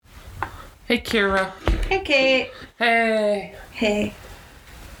Hey, Chara. Hey, Kate. Hey. Hey.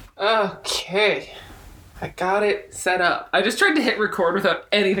 Okay. I got it set up. I just tried to hit record without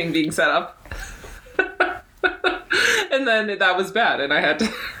anything being set up. And then that was bad, and I had to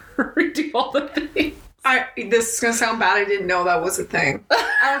redo all the things. This is going to sound bad. I didn't know that was a thing.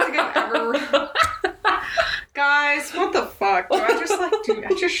 I don't think I've ever... Guys, what the fuck? Do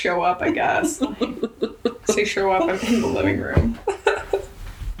I just show up, I guess. Say show up, I'm in the living room.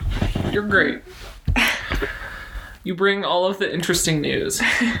 You're great. You bring all of the interesting news.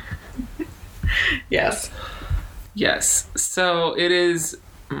 Yes. Yes. So it is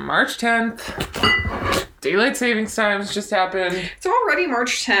March 10th. Daylight savings times just happened. It's already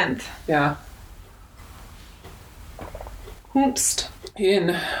March 10th. Yeah. Hoomst.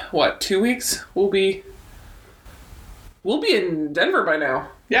 In, 2 weeks? We'll be in Denver by now.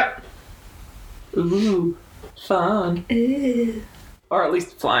 Yep. Ooh. Fun. Ew. Or at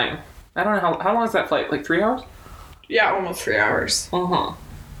least flying. I don't know how long is that flight? Like 3 hours? Yeah, almost 3 hours. Uh-huh.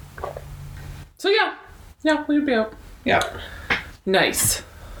 So yeah. Yeah, we'd be out. Yep. Nice.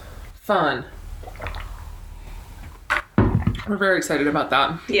 Fun. We're very excited about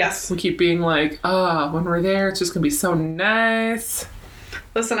that. Yes. We keep being like, when we're there, it's just going to be so nice.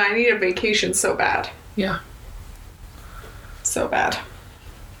 Listen, I need a vacation so bad. Yeah. So bad.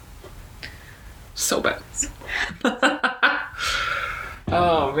 So bad.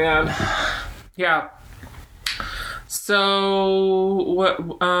 Oh, man. Yeah. So, we're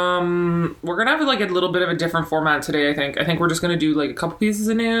going to have like a little bit of a different format today, I think. I think we're just going to do like a couple pieces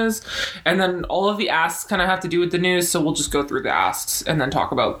of news, and then all of the asks kind of have to do with the news, so we'll just go through the asks and then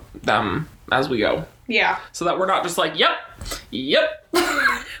talk about them as we go. Yeah. So that we're not just like, yep. Well,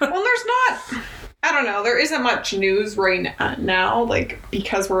 there's not... I don't know. There isn't much news right now, like,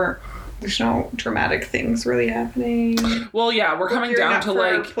 because there's no dramatic things really happening. Well, yeah, we're coming down to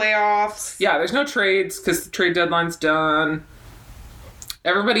like playoffs. Yeah, there's no trades because the trade deadline's done.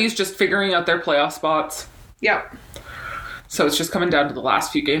 Everybody's just figuring out their playoff spots. Yep. So it's just coming down to the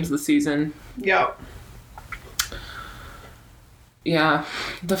last few games of the season. Yep. Yeah,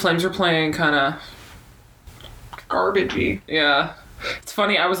 the Flames are playing kind of garbagey. Yeah. It's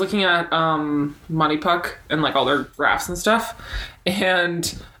funny, I was looking at Money Puck and like all their graphs and stuff,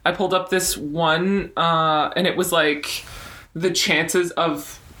 and I pulled up this one, and it was like the chances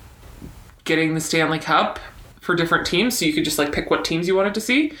of getting the Stanley Cup for different teams, so you could just like pick what teams you wanted to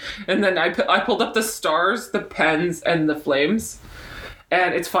see. And then I pulled up the Stars, the Pens, and the Flames.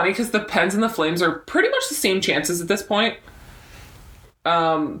 And it's funny because the Pens and the Flames are pretty much the same chances at this point.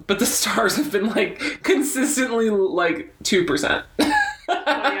 But the Stars have been like consistently like 2%.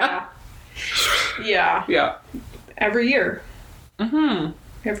 Yeah. Yeah. Yeah. Every year. Mm-hmm.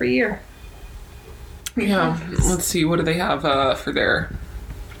 Every year. Yeah. Let's see. What do they have for their...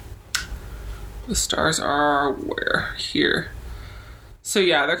 The Stars are where? Here. So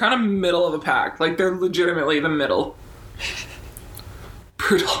yeah, they're kind of middle of the pack. Like they're legitimately the middle.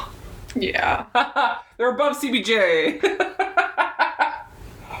 Brutal. Yeah. They're above CBJ.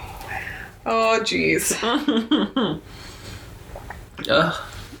 Oh, jeez.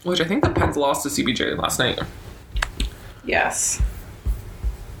 Which I think the Pens lost to CBJ last night. Yes.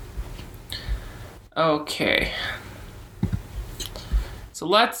 Okay. So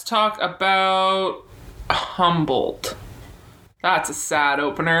let's talk about Humboldt. That's a sad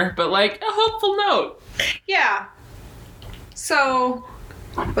opener, but like a hopeful note. Yeah. So,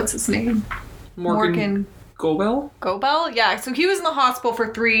 what's his name? Morgan Gobel? Gobel? Yeah, so he was in the hospital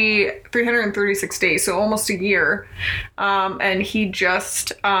for 336 days, so almost a year. And he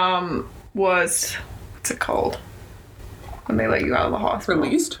just was, what's it called? When they let you out of the hospital.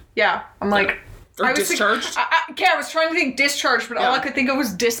 Released? Yeah. I'm like... Or discharged? I was trying to think discharged, but all I could think of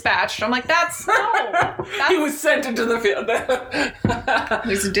was dispatched. I'm like, that's... No. He was sent into the field. He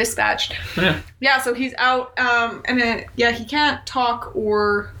was dispatched. Yeah. Yeah, so he's out, and then, he can't talk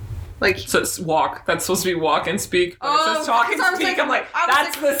or... Like, so it's walk. That's supposed to be walk and speak. But it says talk and speak. I'm like,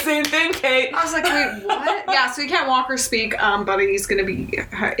 that's the same thing, Kate. I was like, wait, what? Yeah, so he can't walk or speak, but he's going to be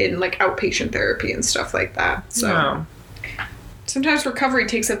in, like, outpatient therapy and stuff like that. So sometimes recovery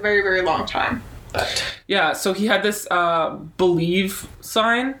takes a very, very long time. But yeah, so he had this believe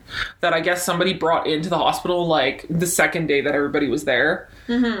sign that I guess somebody brought into the hospital, like, the second day that everybody was there.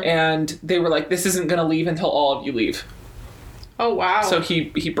 Mm-hmm. And they were like, this isn't going to leave until all of you leave. Oh, wow. So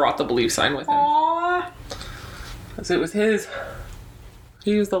he brought the belief sign with him. Aww. Because it was his.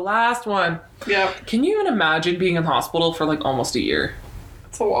 He was the last one. Yeah. Can you even imagine being in the hospital for like almost a year?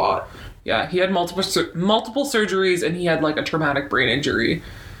 That's a lot. Yeah, he had multiple surgeries and he had like a traumatic brain injury.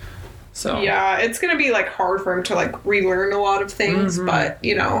 So yeah, it's gonna be like hard for him to like relearn a lot of things, but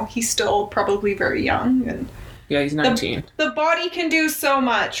you know, he's still probably very young, and yeah, he's 19. The body can do so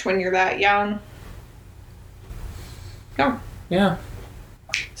much when you're that young. Yeah.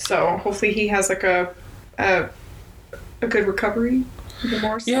 So hopefully he has like a good recovery.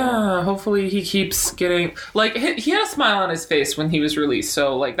 More so. Yeah, hopefully he keeps getting like he had a smile on his face when he was released,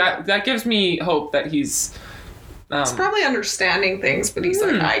 so like that gives me hope that he's probably understanding things, but he's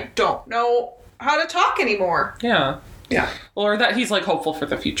like, I don't know how to talk anymore. Yeah. Or that he's like hopeful for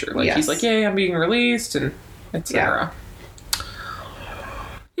the future. Like he's like, yay, I'm being released, and etc.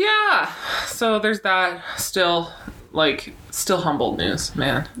 Yeah. So there's that. Still Humboldt news,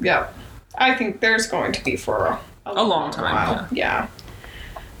 man. Yeah. I think there's going to be for a long time. While. Yeah.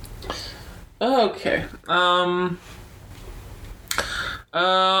 Okay.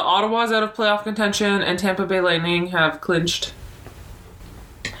 Ottawa's out of playoff contention, and Tampa Bay Lightning have clinched.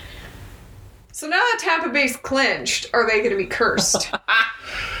 So now that Tampa Bay's clinched, are they going to be cursed?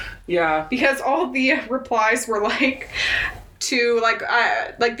 Yeah. Because all the replies were like to like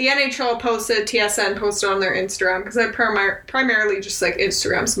the NHL posted, TSN posted on their Instagram, because I primarily just like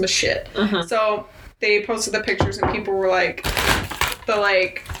Instagram some shit. So they posted the pictures, and people were like, the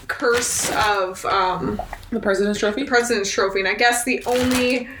like curse of the President's Trophy? The President's Trophy. And I guess the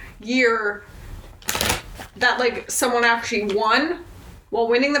only year that like someone actually won while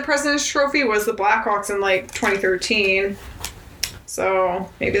winning the President's Trophy was the Blackhawks in like 2013. So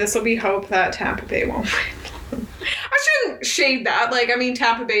maybe this will be hope that Tampa Bay won't win. I shouldn't shade that. Like, I mean,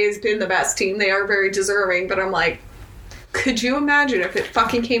 Tampa Bay has been the best team. They are very deserving, but I'm like, could you imagine if it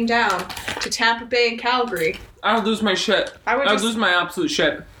fucking came down to Tampa Bay and Calgary? I would lose my shit. I would lose my absolute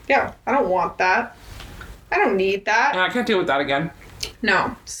shit. Yeah, I don't want that. I don't need that. Yeah, I can't deal with that again.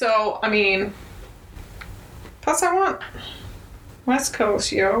 No. So, I mean, plus I want West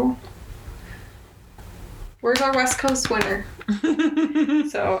Coast, yo. Where's our West Coast winner?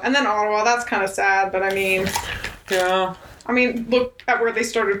 So, and then Ottawa, that's kind of sad, but I mean... Yeah. I mean, look at where they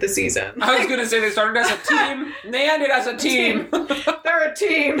started the season. I was going to say they started as a team. They ended as a team. They're a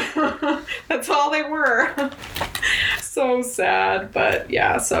team. That's all they were. So sad. But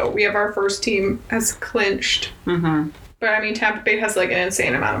yeah, so we have our first team has clinched. But I mean, Tampa Bay has like an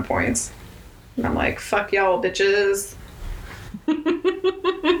insane amount of points. And I'm like, fuck y'all, bitches.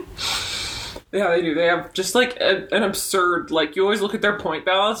 Yeah, they do. They have just like an absurd, like, you always look at their point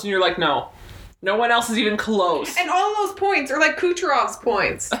balance and you're like, no one else is even close. And all those points are like Kucherov's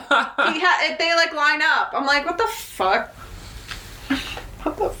points. They like line up. I'm like, what the fuck?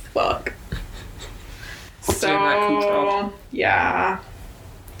 What the fuck? So yeah,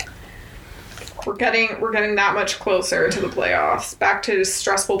 we're getting that much closer to the playoffs. Back to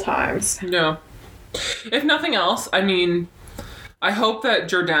stressful times. Yeah. If nothing else, I mean, I hope that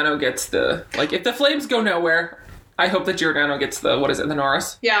Giordano gets if the Flames go nowhere, I hope that Giordano gets the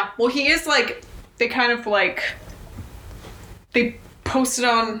Norris? Yeah. Well, he is like, they kind of like, they posted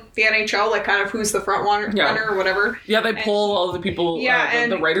on the NHL, like kind of who's the front runner or whatever. Yeah, they poll all of the people,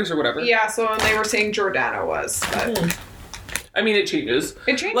 the writers or whatever. Yeah, so they were saying Giordano was. But I mean, it changes.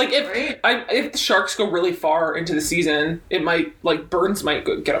 It changes, like right? If the Sharks go really far into the season, it might, like, Burns might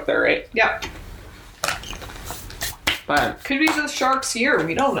get up there, right? Yeah. But could be the Sharks' year.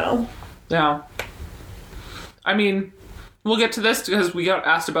 We don't know. Yeah. I mean, we'll get to this because we got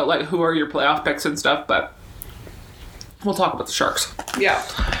asked about, like, who are your playoff picks and stuff, but we'll talk about the Sharks. Yeah.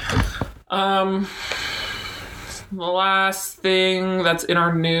 The last thing that's in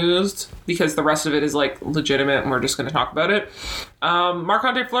our news, because the rest of it is, like, legitimate and we're just going to talk about it.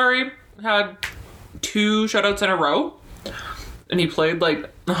 Marc-Andre Fleury had 2 shutouts in a row, and he played, like,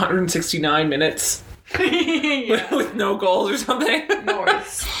 169 minutes with no goals or something.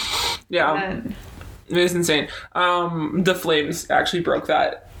 Nice. Yeah. It was insane. The Flames actually broke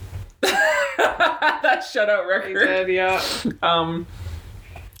that that shutout record. They did, yeah.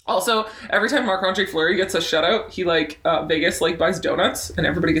 Also, every time Marc-Andre Fleury gets a shutout, he Vegas buys donuts, and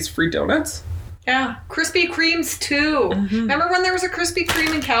everybody gets free donuts. Yeah, Krispy Kremes too. Mm-hmm. Remember when there was a Krispy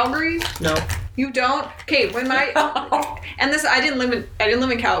Kreme in Calgary? No. You don't? Okay, when my and this I didn't live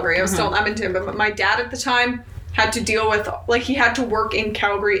in Calgary. I was still in Edmonton, but my dad at the time had to deal with, like, he had to work in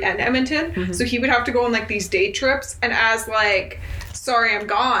Calgary and Edmonton, so he would have to go on, like, these day trips, and as, like, sorry I'm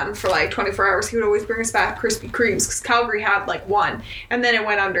gone for, like, 24 hours, he would always bring us back Krispy Kremes, because Calgary had, like, one, and then it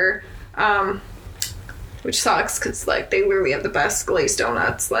went under, which sucks, because, like, they literally have the best glazed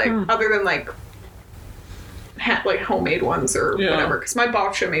donuts, like, other than, like homemade ones or whatever, because my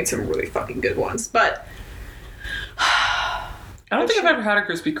Bobsha made some really fucking good ones, but I don't think I've ever had a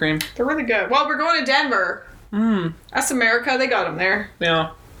Krispy Kreme. They're really good. Well, we're going to Denver. That's America. They got them there.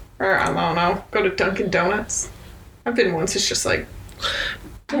 Yeah. Or, I don't know, go to Dunkin' Donuts. I've been once, it's just like,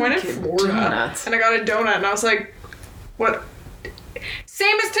 I went in Florida, and I got a donut, and I was like, what?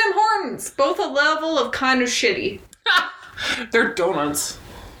 Same as Tim Hortons. Both a level of kind of shitty. They're donuts.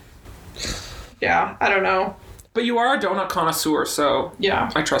 Yeah, I don't know. But you are a donut connoisseur, so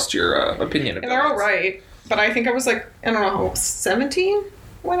yeah, I trust your opinion of donuts. They're all right. But I think I was like, I don't know, 17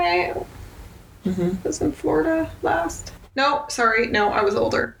 when I was in Florida last. No, sorry. No, I was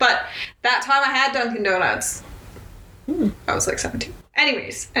older. But that time I had Dunkin' Donuts. I was like 17.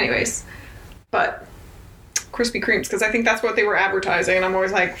 Anyways. But Krispy Kremes, because I think that's what they were advertising. And I'm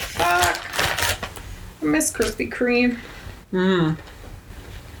always like, fuck. I miss Krispy Kreme.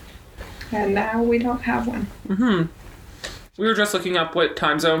 And now we don't have one. We were just looking up what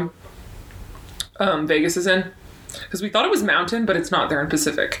time zone Vegas is in. Because we thought it was mountain, but it's not. They're in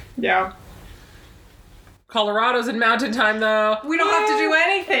Pacific. Yeah. Colorado's in mountain time, though. We don't have to do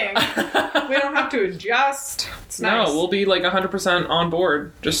anything. We don't have to adjust. It's nice. No, we'll be like 100% on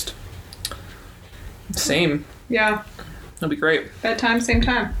board. Just same. Yeah. It'll be great. Bedtime, same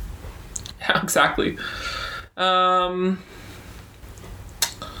time. Yeah, exactly. And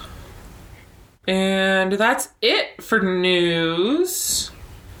that's it for news.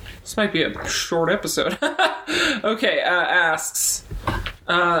 This might be a short episode. Okay, asks.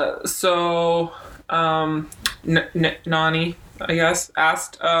 Nani, I guess,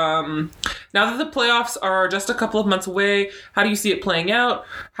 asked, now that the playoffs are just a couple of months away, how do you see it playing out?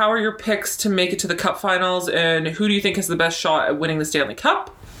 How are your picks to make it to the Cup finals? And who do you think has the best shot at winning the Stanley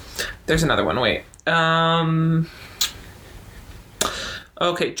Cup? There's another one, wait.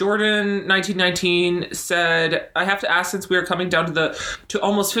 Okay, Jordan 1919 said, I have to ask, since we are coming down to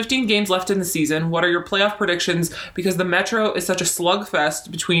almost 15 games left in the season, what are your playoff predictions? Because the Metro is such a slugfest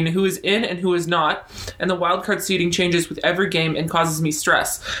between who is in and who is not, and the wildcard seeding changes with every game and causes me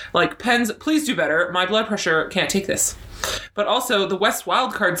stress. Like, Pens, please do better. My blood pressure can't take this. But also, the West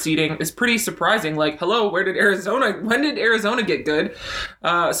wildcard seeding is pretty surprising. Like, hello, when did Arizona get good?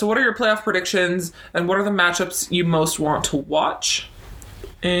 So what are your playoff predictions, and what are the matchups you most want to watch?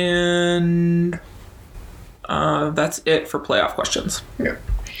 And that's it for playoff questions. Yeah.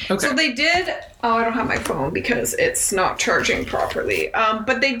 Okay. So they did... Oh, I don't have my phone because it's not charging properly.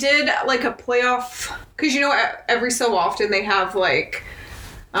 But they did, like, a playoff... Because, you know, every so often they have, like...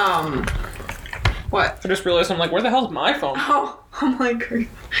 What? I just realized, I'm like, where the hell's my phone? Oh, I'm like, are you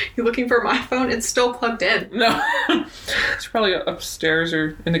looking for my phone? It's still plugged in. No. It's probably upstairs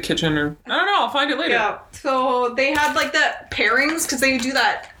or in the kitchen or... I don't know, I'll find it later. Yeah. So they had, like, the pairings, because they do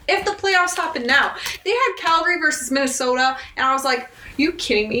that if the playoffs happen now. They had Calgary versus Minnesota, and I was like, you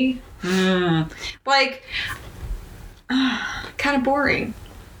kidding me? Like, kind of boring.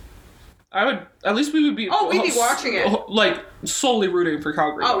 I would... At least we would be... Oh, we'd be watching it. Like, solely rooting for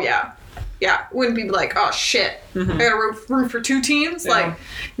Calgary. Oh, yeah. Yeah, wouldn't be like, oh shit, I gotta root for two teams. Yeah. Like,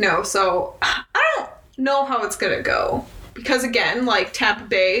 no. So I don't know how it's gonna go because again, like Tampa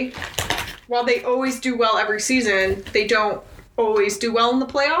Bay, while they always do well every season, they don't always do well in the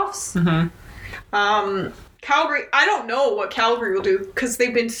playoffs. Calgary, I don't know what Calgary will do because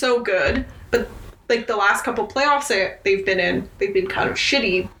they've been so good, but like the last couple playoffs they've been in, they've been kind of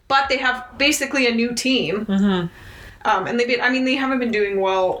shitty. But they have basically a new team. And they haven't been doing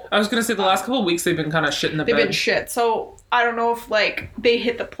well. I was going to say the last couple of weeks they've been kind of shit in the bed. They've been shit. So I don't know if like they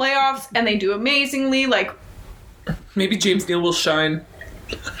hit the playoffs and they do amazingly. Like maybe James Neal will shine.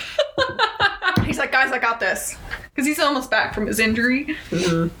 He's like, guys, I got this. Because he's almost back from his injury.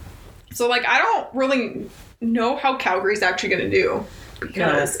 So like I don't really know how Calgary's actually going to do.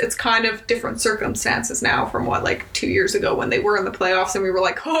 Because it's kind of different circumstances now from like 2 years ago when they were in the playoffs and we were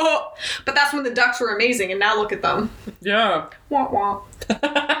like, oh, but that's when the Ducks were amazing and now look at them. Yeah. Wah wah.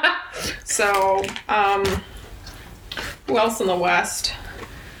 So, who else in the West?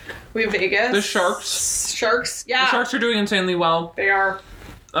 We have Vegas. The Sharks. Sharks, yeah. The Sharks are doing insanely well. They are.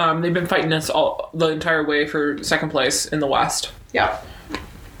 They've been fighting us all the entire way for second place in the West. Yeah.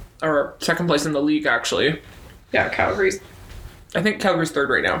 Or second place in the league, actually. Yeah, Calgary's. I think Calgary's third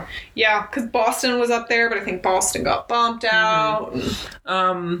right now. Yeah, because Boston was up there, but I think Boston got bumped out.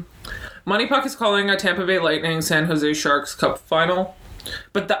 Money Puck is calling a Tampa Bay Lightning San Jose Sharks Cup final.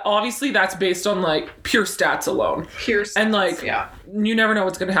 But obviously that's based on, like, pure stats alone. Pure stats, and, like, you never know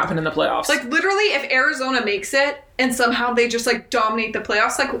what's going to happen in the playoffs. Like, literally, if Arizona makes it and somehow they just, like, dominate the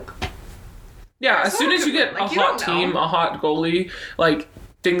playoffs, like... Yeah, as soon as you get a hot team, a hot goalie, like...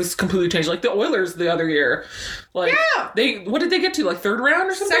 Things completely changed. Like the Oilers the other year. Like, what did they get to? Like third round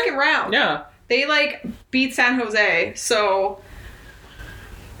or something? Second round. Yeah. They like beat San Jose. So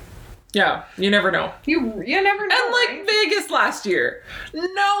Yeah, you never know. You never know. And like right? Vegas last year,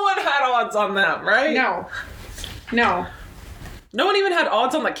 no one had odds on them, right? No. No one even had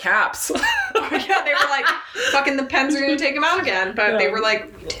odds on the Caps. Yeah, they were like, fucking the Pens are going to take them out again. But they were like,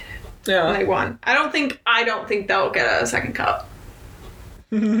 and they won. I don't think they'll get a second cup.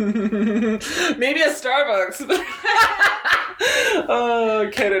 Maybe a Starbucks. Oh,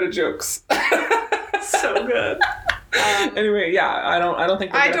 Canada jokes. So good. Anyway, yeah, I don't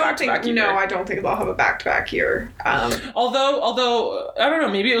think they'll get a back-to-back either. I don't think they'll have a back-to-back year. Although I don't know,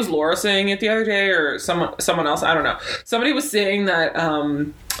 maybe it was Laura saying it the other day or someone else, I don't know. Somebody was saying that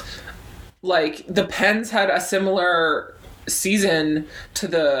like the Pens had a similar season to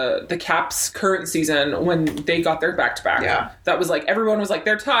the Caps current season when they got their back-to-back. Yeah. That was like, everyone was like,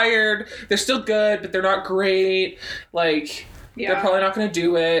 they're tired, they're still good, but they're not great. Like, they're probably not going to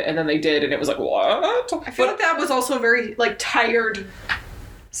do it. And then they did, and it was like, what? I feel like that was also a very, like, tired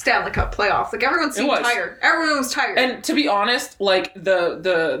Stanley Cup playoff. Like, everyone seemed tired. Everyone was tired. And to be honest, like,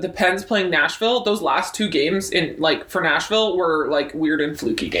 the Pens playing Nashville, those last two games in, like, for Nashville were, like, weird and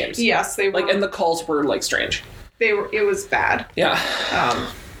fluky games. Yes, they were. Like, and the calls were, like, strange. It was bad. Yeah.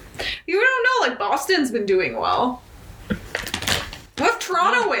 You don't know, like, Boston's been doing well. What if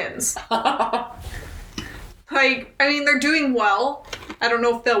Toronto wins? Like, I mean, they're doing well. I don't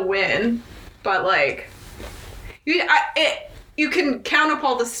know if they'll win, but, like, you can count up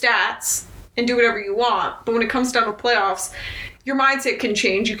all the stats and do whatever you want, but when it comes down to playoffs, your mindset can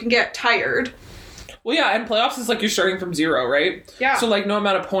change. You can get tired. Well, yeah, and playoffs is like you're starting from zero, right? Yeah. So, like, no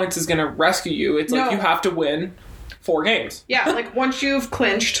amount of points is going to rescue you. It's like you have to win 4 games. Yeah, like, once you've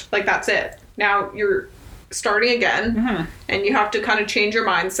clinched, like, that's it. Now you're starting again, and you have to kind of change your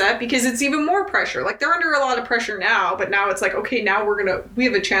mindset because it's even more pressure. Like, they're under a lot of pressure now, but now it's like, okay, now we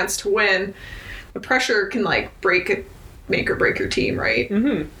have a chance to win. The pressure can, like, make or break your team, right?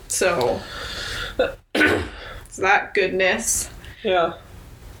 Mm-hmm. So, it's that goodness. Yeah.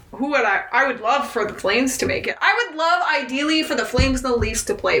 I would love for the Flames to make it. I would love, ideally, for the Flames and the Leafs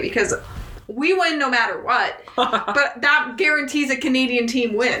to play because we win no matter what. But that guarantees a Canadian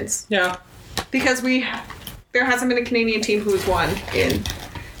team wins. Yeah. Because there hasn't been a Canadian team who's won in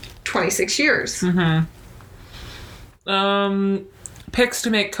 26 years. Mm-hmm. Picks to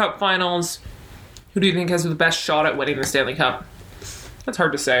make Cup finals. Who do you think has the best shot at winning the Stanley Cup? That's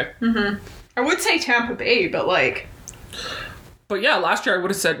hard to say. Mm-hmm. I would say Tampa Bay, but like... But yeah, last year I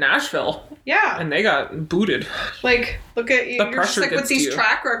would have said Nashville. Yeah. And they got booted. Like, look at... You're just like, with these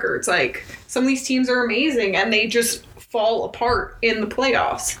track records, like, some of these teams are amazing, and they just fall apart in the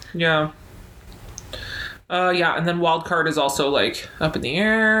playoffs. Yeah. Yeah, and then wild card is also, like, up in the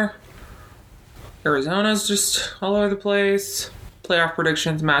air. Arizona's just all over the place. Playoff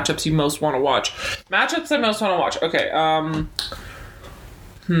predictions, matchups you most want to watch. Matchups I most want to watch. Okay,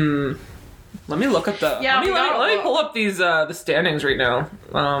 let me look at the... Yeah, let me pull up these, the standings right now.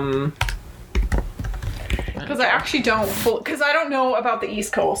 Because I actually don't... Because I don't know about the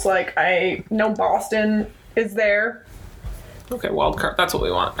East Coast. Like, I know Boston is there. Okay, wild card. That's what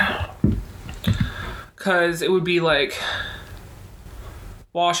we want. Because it would be like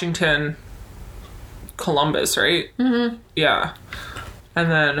Washington, Columbus, right? Mm-hmm. Yeah.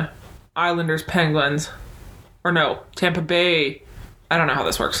 And then Islanders, Penguins. Or no, Tampa Bay. I don't know how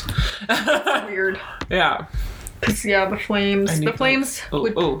this works. Weird. Yeah. Because, yeah, the Flames. The Flames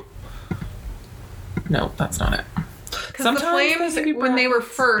would... Oh. No, that's not it. Because the Flames, when they were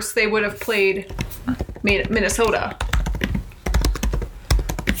first, they would have played Minnesota.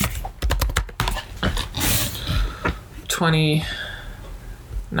 $2019.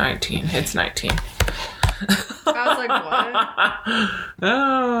 It's 19. I was like, what?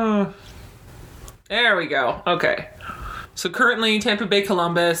 Oh. There we go. Okay. So currently Tampa Bay,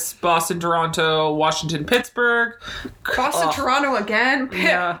 Columbus, Boston, Toronto, Washington, Pittsburgh. Boston, Toronto again?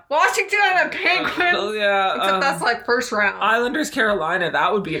 Yeah. Washington and Penguins? Yeah. Except that's like first round. Islanders, Carolina.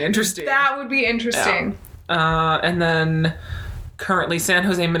 That would be interesting. That would be interesting. Yeah. And then currently San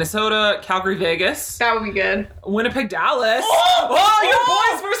Jose, Minnesota, Calgary, Vegas. That would be good. Winnipeg, Dallas. Your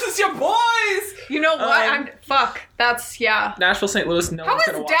boys versus your boys. You know what? That's, yeah. Nashville, St. Louis. No one's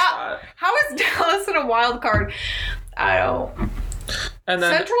going to watch that. How is Dallas in a wild card? I don't. And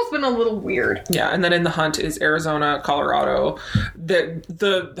then Central's been a little weird. Yeah, and then in the hunt is Arizona, Colorado.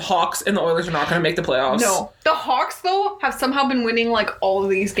 The Hawks and the Oilers are not going to make the playoffs. No. The Hawks, though, have somehow been winning, like, all of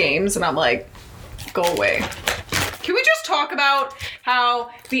these games, and I'm like, go away. Can we just talk about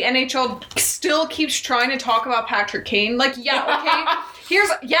how the NHL still keeps trying to talk about Patrick Kane? Like, yeah, okay,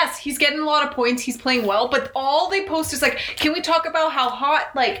 Yes, he's getting a lot of points. He's playing well, but all they post is like, can we talk about how hot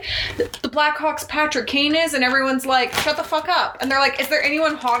like the Blackhawks Patrick Kane is? And everyone's like, shut the fuck up. And they're like, is there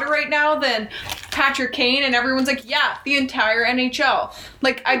anyone hotter right now than Patrick Kane? And everyone's like, yeah, the entire NHL.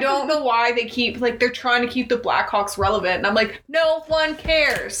 Like, I don't know why they keep like they're trying to keep the Blackhawks relevant. And I'm like, no one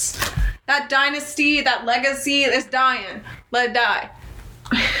cares. That dynasty, that legacy is dying. Let it die.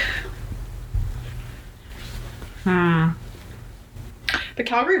 The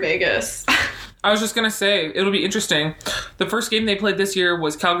Calgary Vegas. I was just going to say, it'll be interesting. The first game they played this year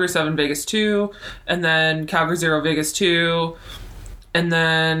was Calgary 7, Vegas 2, and then Calgary 0, Vegas 2, and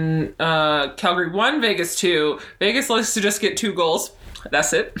then Calgary 1, Vegas 2. Vegas likes to just get 2 goals.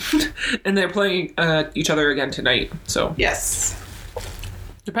 That's it. And they're playing each other again tonight. So yes.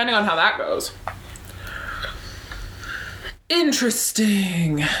 Depending on how that goes.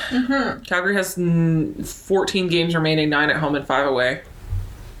 Interesting. Mm-hmm. Calgary has 14 games remaining, 9 at home and 5 away.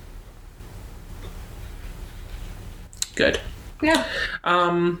 Good. Yeah.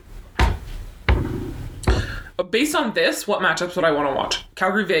 Based on this, what matchups would I want to watch?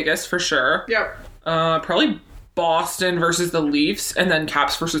 Calgary Vegas for sure. Yep. Probably Boston versus the Leafs, and then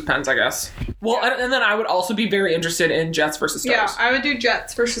Caps versus Pens, I guess. Well, yeah. And then I would also be very interested in Jets versus Stars. Yeah, I would do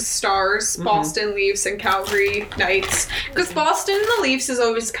Jets versus Stars, Boston, Leafs, and Calgary Knights. Because Boston and the Leafs is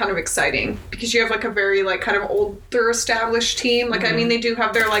always kind of exciting because you have like a very like kind of older established team. Like I mean, they do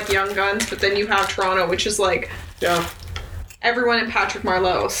have their like young guns, but then you have Toronto, which is like everyone in Patrick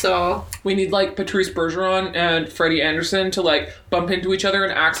Marleau. So we need like Patrice Bergeron and Freddie Anderson to like bump into each other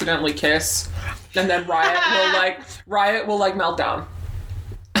and accidentally kiss. And then Riot will melt down.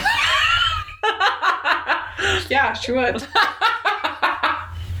 Yeah, she would.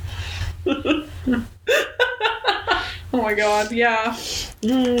 Oh my god, yeah.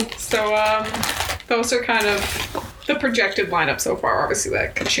 So, those are kind of the projected lineup so far. Obviously,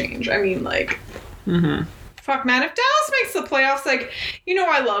 that could change. I mean, like, fuck, man, if Dallas makes the playoffs, like, you know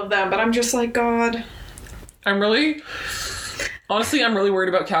I love them, but I'm just like, God. Honestly, I'm really worried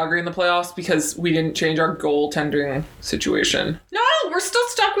about Calgary in the playoffs because we didn't change our goaltending situation. No, we're still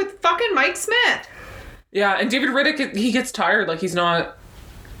stuck with fucking Mike Smith. Yeah, and David Riddick, he gets tired. Like, he's not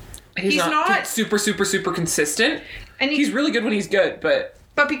super, super, super consistent. And he's really good when he's good, but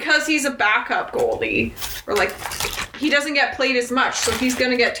because he's a backup goalie, or like, he doesn't get played as much, so he's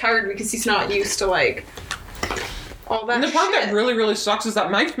gonna get tired because he's not used to like all that. And the part that really, really sucks is that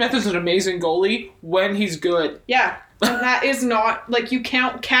Mike Smith is an amazing goalie when he's good. Yeah. And that is not, like, you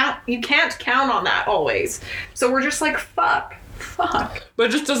can't count on that always. So we're just like, fuck. But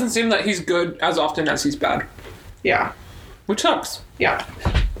it just doesn't seem that he's good as often as he's bad. Yeah. Which sucks. Yeah.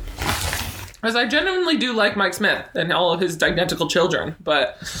 Because I genuinely do like Mike Smith and all of his identical children,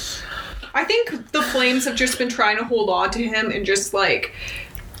 but I think the Flames have just been trying to hold on to him and just, like,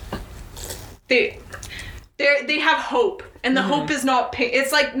 they have hope. And the hope is not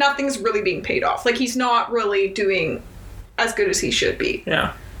it's like nothing's really being paid off. Like, he's not really doing as good as he should be.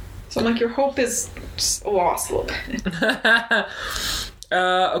 Yeah. So I'm like, your hope is just lost a little bit.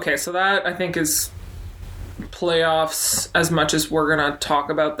 Okay, so that, I think, is playoffs as much as we're going to talk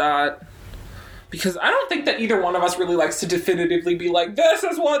about that. Because I don't think that either one of us really likes to definitively be like, this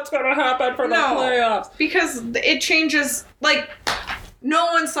is what's going to happen for the playoffs. Because it changes, like, no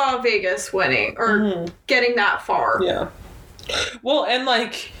one saw Vegas winning or getting that far. Yeah. Well, and,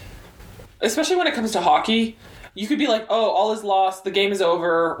 like, especially when it comes to hockey, you could be like, oh, all is lost, the game is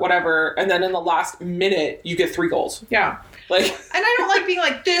over, whatever, and then in the last minute, you get 3 goals. Yeah. Like, and I don't like being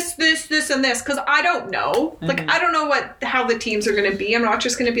like this, and this, because I don't know. Like, I don't know how the teams are going to be. I'm not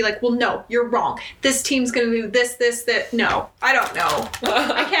just going to be like, well, no, you're wrong. This team's going to do this, that. No, I don't know.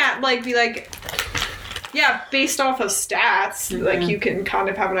 I can't, like, be like, yeah, based off of stats, like, you can kind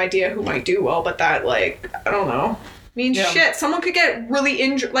of have an idea who might do well, but that, like, I don't know. I mean, shit, someone could get really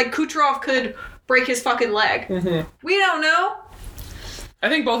injured. Like, Kucherov could break his fucking leg. We don't know. I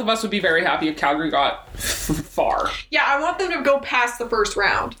think both of us would be very happy if Calgary got far. Yeah, I want them to go past the first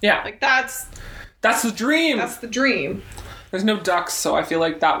round. Yeah. Like, that's the dream. That's the dream. There's no Ducks, so I feel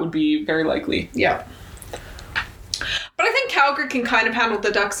like that would be very likely. Yeah. But I think Calgary can kind of handle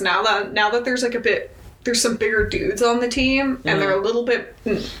the Ducks now that there's like there's some bigger dudes on the team, and they're a little bit...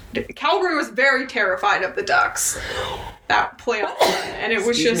 Calgary was very terrified of the Ducks that playoff run, and it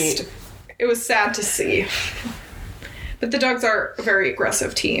was it was sad to see. But the Ducks are a very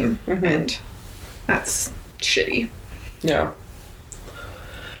aggressive team, and that's shitty. Yeah.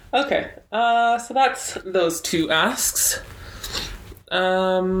 Okay, so that's those 2 asks.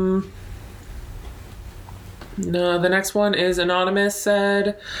 No, the next one is Anonymous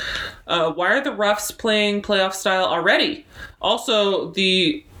said, Why are the refs playing playoff style already? Also,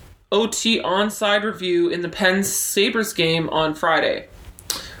 the OT onside review in the Pens Sabres game on Friday.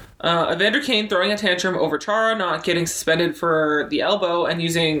 Evander Kane throwing a tantrum over Chara not getting suspended for the elbow and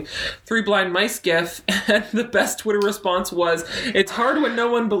using 3 blind mice gif, and the best Twitter response was, "It's hard when no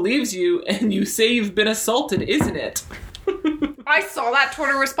one believes you and you say you've been assaulted, isn't it?" I saw that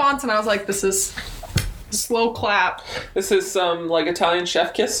Twitter response and I was like, this is slow clap. This is some, like, Italian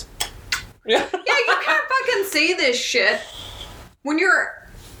chef kiss. Yeah. Yeah, you can't fucking say this shit when you're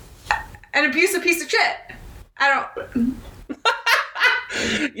an abusive piece of shit. I don't...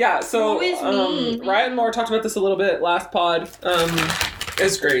 Yeah, so Ryan and Laura talked about this a little bit last pod.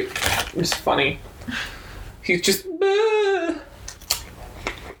 It's great. It's funny. He's just... But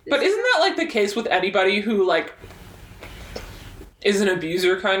isn't that, like, the case with anybody who, like, is an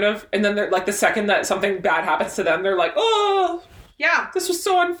abuser, kind of? And then, they're like, the second that something bad happens to them, they're like, oh, yeah, this was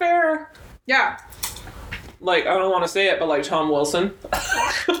so unfair. Yeah. Like, I don't want to say it, but, like, Tom Wilson.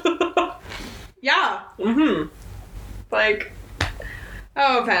 Yeah. Mm-hmm. Like...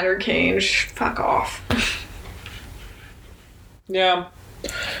 Oh, Evander Kane, fuck off. Yeah.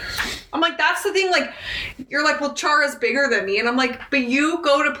 I'm like, that's the thing, like, you're like, well, Chara's bigger than me, and I'm like, but you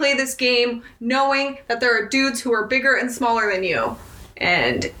go to play this game knowing that there are dudes who are bigger and smaller than you,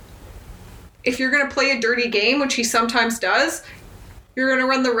 and if you're gonna play a dirty game, which he sometimes does, you're gonna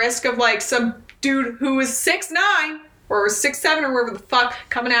run the risk of, like, some dude who is 6'9", or 6'7", or whatever the fuck,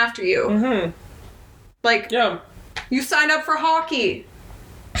 coming after you. Mm-hmm. Like, yeah. You signed up for hockey.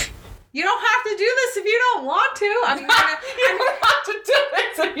 You don't have to do this if you don't want to. I mean, you don't have to do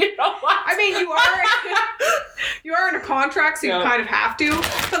this if you don't want to. I mean, you are in a contract, so you kind of have to.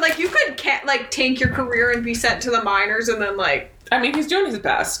 But, like, you could like tank your career and be sent to the minors, and then, like, I mean, he's doing his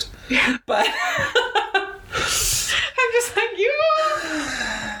best. Yeah. But I'm just like, you.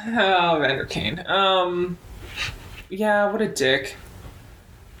 Oh, Evander Kane. Yeah, what a dick.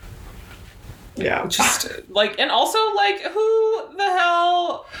 Yeah. Just, like, and also, like, who the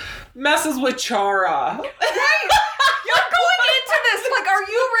hell messes with Chara? Right! You're going into this, like, are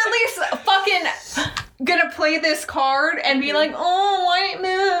you really fucking gonna play this card and be like, oh,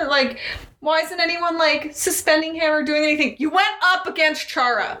 why isn't anyone, like, suspending him or doing anything? You went up against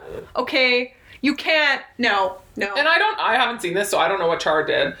Chara, okay? You can't, no. And I haven't seen this, so I don't know what Chara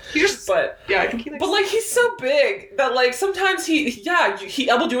did. I think he but, like, he's so big that, like, sometimes he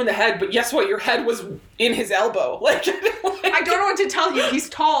elbowed you in the head, but guess what? Your head was in his elbow. Like, I don't know what to tell you. He's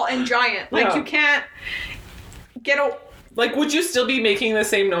tall and giant. Like, you can't get a... Like, would you still be making the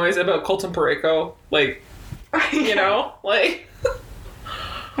same noise about Colton Parayko? Like, you know? Like...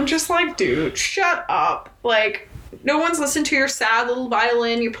 I'm just like, dude, shut up. Like, no one's listened to your sad little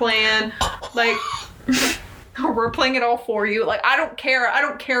violin you're playing. Like... We're playing it all for you. Like, I don't care. I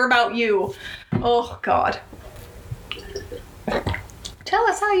don't care about you. Oh, God. Tell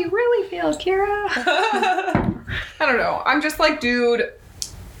us how you really feel, Kyra. I don't know. I'm just like, dude.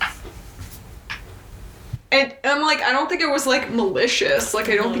 And I'm like, I don't think it was, like, malicious. Like,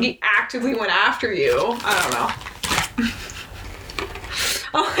 I don't think he actively went after you. I don't know.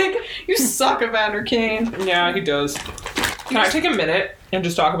 I'm like, you suck, Evander Kane. Yeah, he does. Can I take a minute and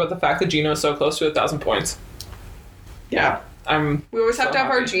just talk about the fact that Gino is so close to 1,000 points? Yeah. We always have to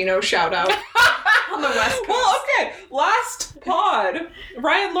have our Gino shout out on the West Coast. Well, okay. Last pod,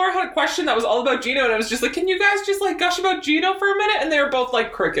 Ryan and Laura had a question that was all about Gino, and I was just like, can you guys just, like, gush about Gino for a minute? And they were both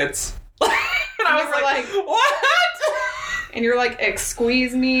like crickets. And I was like, what? And you're like,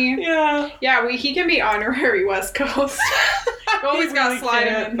 excuse me? Yeah. Yeah, he can be honorary West Coast. You always gotta slide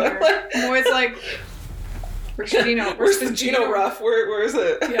him in here. I'm always like, where's Gino? Where's the Gino rough? Where is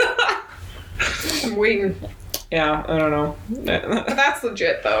it? Yeah. I'm waiting. Yeah, I don't know. But that's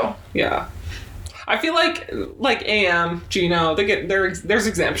legit, though. Yeah. I feel like AM, Gino, there's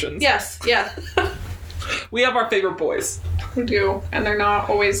exemptions. Yes, yeah. We have our favorite boys. We do. And they're not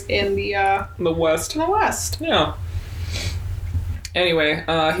always in the West. In the West. Yeah. Anyway,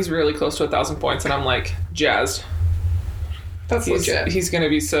 he's really close to 1,000 points, and I'm, like, jazzed. That's legit. He's gonna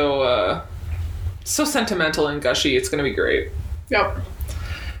be so sentimental and gushy. It's gonna be great. Yep.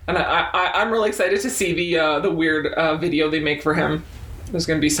 And I'm really excited to see the weird video they make for him. There's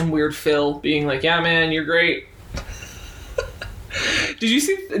going to be some weird Phil being like, yeah, man, you're great. Did you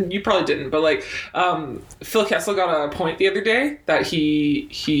see? You probably didn't, but, like, Phil Kessel got a point the other day that he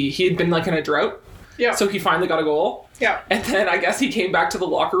had been, like, in a drought. Yeah. So he finally got a goal. Yeah. And then I guess he came back to the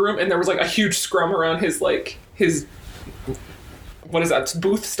locker room and there was, like, a huge scrum around his what is that,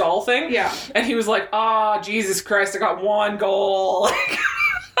 booth stall thing? Yeah. And he was like, Jesus Christ, I got one goal.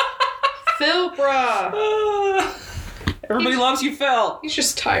 Phil, bruh. Everybody loves you, Phil. He's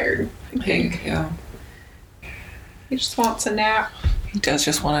just tired. I think. Yeah. He just wants a nap. He does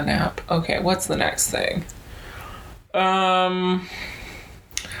just want a nap. Okay, what's the next thing?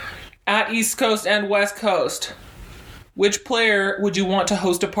 At East Coast and West Coast, which player would you want to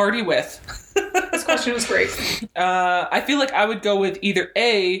host a party with? This question was great. I feel like I would go with either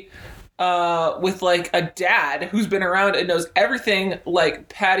A, with like a dad who's been around and knows everything like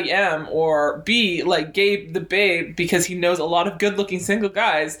Patty M, or B, like Gabe the Babe, because he knows a lot of good looking single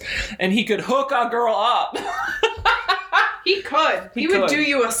guys and he could hook a girl up. He could. He would do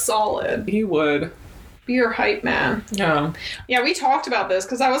you a solid. He would. Be your hype man. Yeah. Yeah, we talked about this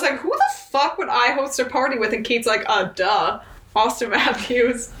because I was like, who the fuck would I host a party with? And Kate's like, duh. Austin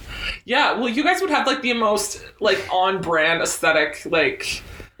Matthews. Yeah, well, you guys would have like the most like on brand aesthetic, like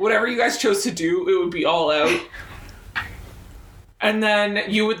whatever you guys chose to do, it would be all out. And then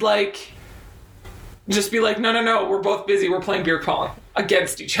you would like just be like, no, we're both busy, we're playing beer pong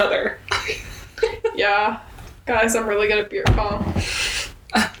against each other. Yeah. Guys, I'm really good at beer pong.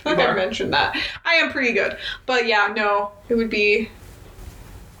 I think I mentioned that. I am pretty good. But yeah, no, I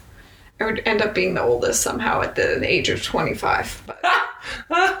would end up being the oldest somehow at the age of 25.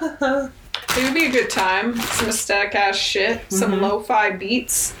 But it would be a good time. Some aesthetic ass shit. Some lo-fi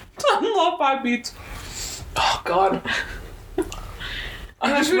beats. Some lo-fi beats. Oh, God.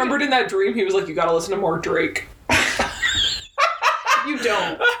 I just remembered in that dream, he was like, you gotta listen to more Drake. You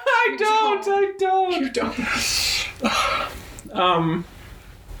don't. I don't. You don't.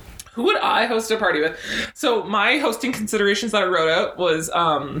 Who would I host a party with? So my hosting considerations that I wrote out was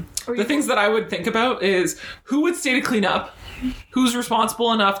the things that I would think about is who would stay to clean up, who's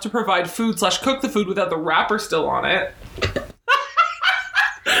responsible enough to provide food / cook the food without the wrapper still on it.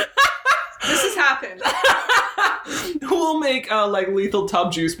 This has happened. Who will make like lethal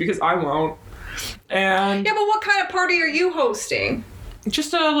tub juice because I won't. And yeah, but what kind of party are you hosting?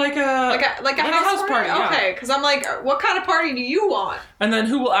 Just a house party. Yeah. Okay, because I'm like, what kind of party do you want? And then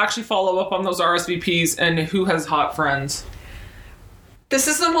who will actually follow up on those RSVPs and who has hot friends? This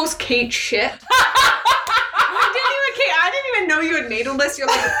is the most Kate shit. I didn't even know you had made a list. You're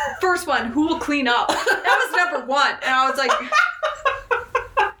like, first one, who will clean up? That was number one. And I was like,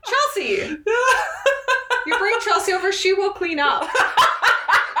 Chelsea. You bring Chelsea over, she will clean up.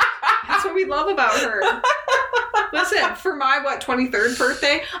 That's what we love about her. Listen, for my, 23rd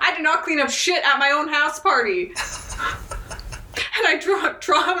birthday, I did not clean up shit at my own house party. And I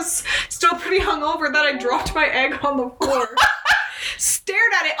was still pretty hungover that I dropped my egg on the floor.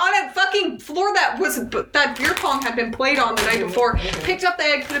 Stared at it on a fucking floor that beer pong had been played on the night before. Picked up the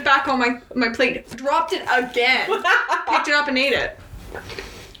egg, put it back on my plate, dropped it again. Picked it up and ate it.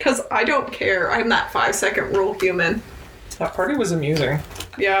 Because I don't care. I'm that 5-second rule human. That party was amusing.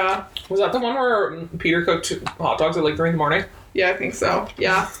 Yeah. Was that the one where Peter cooked hot dogs at like 3 a.m? Yeah, I think so.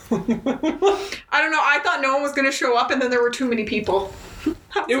 Yeah. I don't know. I thought no one was going to show up, and then there were too many people.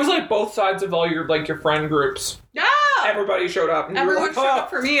 It was like both sides of all your friend groups. Yeah. Everybody showed up. And everyone showed up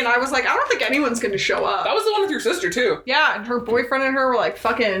for me, and I was like, I don't think anyone's going to show up. That was the one with your sister, too. Yeah, and her boyfriend and her were like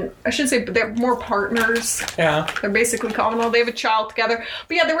fucking, I shouldn't say, but they're more partners. Yeah. They're basically common. They have a child together.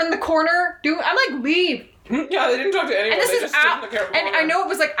 But yeah, they were in the corner. I'm like, leave. Yeah, they didn't talk to anyone. And they just stood in the corner. And I know it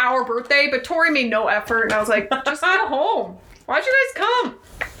was like our birthday, but Tori made no effort, and I was like, just go home. Why'd you guys come?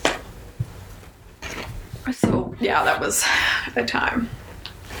 So, yeah, that was a time.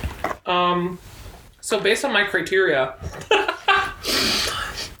 So based on my criteria,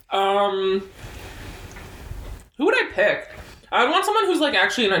 who would I pick? I would want someone who's like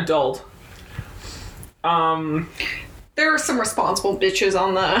actually an adult. There are some responsible bitches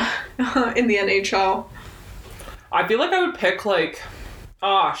on in the NHL. I feel like I would pick like,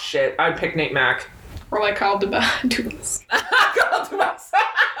 I'd pick Nate Mack. Or like Kyle Dubas. Kyle Dubas.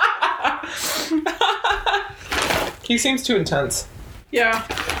 He seems too intense. Yeah.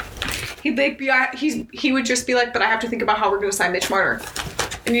 He would just be like, but I have to think about how we're going to sign Mitch Marner.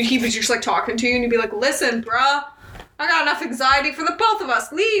 And he was just like talking to you, and you'd be like, listen, bruh, I got enough anxiety for the both of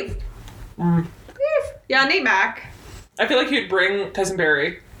us. Leave. Leave. Yeah, Nate Mack. I feel like he'd bring Tyson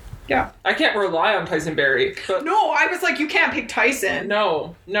Barrie. Yeah. I can't rely on Tyson Barrie. But no, I was like, you can't pick Tyson.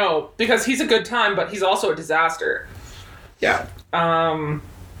 No, because he's a good time, but he's also a disaster. Yeah.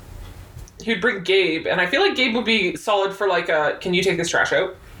 He'd bring Gabe, and I feel like Gabe would be solid for like a, can you take this trash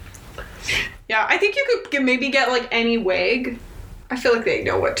out? Yeah, I think you could maybe get like any wag. I feel like they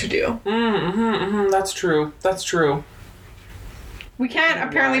know what to do. That's true. We can't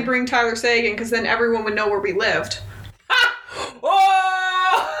apparently bring Tyler Sagan because then everyone would know where we lived.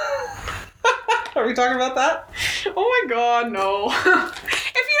 Oh! Are we talking about that? Oh my god, no. If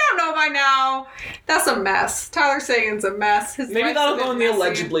you don't know by now. That's a mess. Tyler Sagan's a mess. Maybe that'll go in the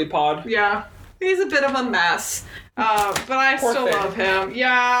allegedly pod. Yeah. He's a bit of a mess. But I Poor still thing. love him.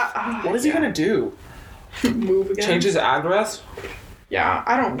 Yeah. What is he gonna do? Move again? Change his address? Yeah,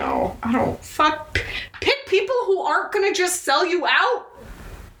 I don't know. Fuck. Pick people who aren't gonna just sell you out.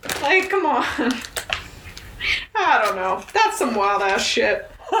 Like, come on. I don't know. That's some wild ass shit.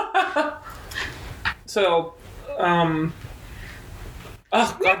 So, oh,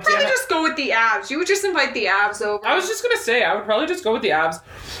 God You'd damn probably it. just go with the abs. You would just invite the abs over. I was just gonna say, I would probably just go with the abs.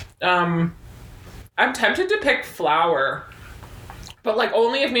 I'm tempted to pick Flower. But, like,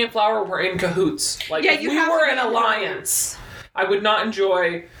 only if me and Flower were in cahoots. Like, Yeah, if you we have were to in be in alliance, I would not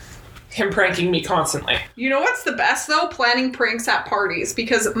enjoy him pranking me constantly. You know what's the best, though? Planning pranks at parties.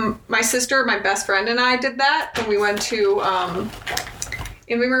 Because my sister, my best friend, and I did that when we went to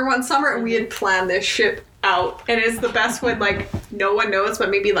Invermere one summer, and we had planned this shit out. And it's the best when, like, no one knows, but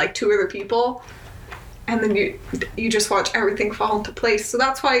maybe, like, 2 other people. And then you just watch everything fall into place. So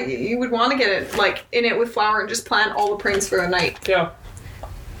that's why you would want to get it, like, in it with Flower and just plan all the pranks for the night. Yeah.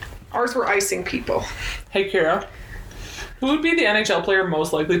 Ours were icing people. Hey, Kira. Who would be the NHL player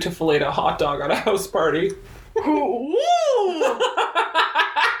most likely to fillet a hot dog at a house party? Ooh!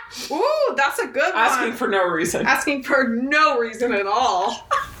 Ooh, that's a good one. Asking for no reason. Asking for no reason at all.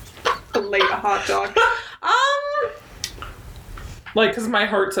 Fillet a hot dog. Like, because my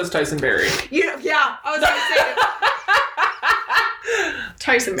heart says Tyson Barrie. Yeah, I was gonna say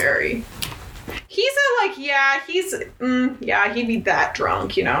Tyson Barrie. He's he'd be that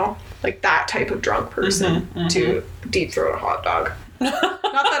drunk, you know? Like that type of drunk person to deep throat a hot dog. Not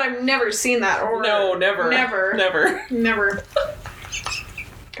that I've never seen that or... No, never. Never. Never.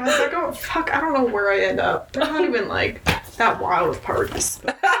 Guys, I don't know where I end up. They're not even, like, that wild with parties.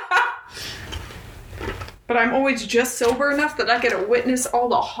 But I'm always just sober enough that I get to witness all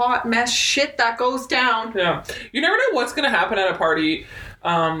the hot mess shit that goes down. Yeah. You never know what's going to happen at a party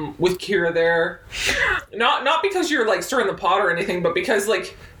with Kira there. Not because you're, like, stirring the pot or anything, but because,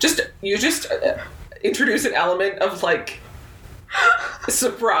 like, you just introduce an element of, like,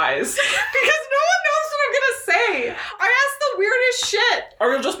 surprise. Because no one knows what I'm gonna say. I asked the weirdest shit.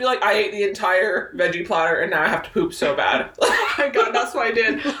 Or you'll just be like, I ate the entire veggie platter and now I have to poop so bad. Oh my god, that's what I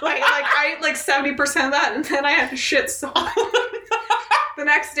did. I ate like 70% of that and then I had to shit so the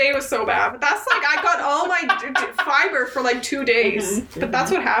next day was so bad. But that's like, I got all my fiber for like 2 days. But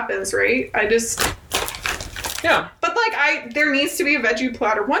that's what happens, right? Yeah. But like, there needs to be a veggie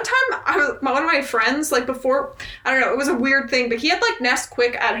platter. One time, one of my friends, like before, I don't know, it was a weird thing, but he had like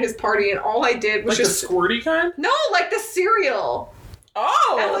Nesquik at his party, and all I did was like just the squirty kind? No, like the cereal.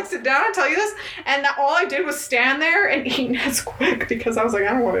 Oh! And like sit down and tell you this, and all I did was stand there and eat Nesquik because I was like,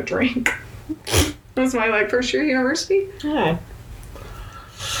 I don't want to drink. It was my like first year at university. Oh.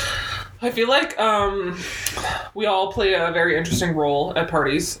 I feel like we all play a very interesting role at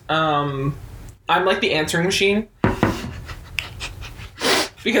parties. I'm like the answering machine.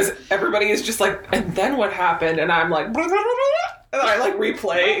 Because everybody is just like, and then what happened? And I'm like, and I like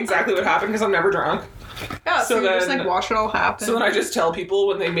replay exactly what happened because I'm never drunk. Yeah, so you just like watch it all happen. So then I just tell people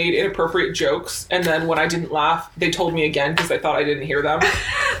when they made inappropriate jokes, and then when I didn't laugh, they told me again because they thought I didn't hear them.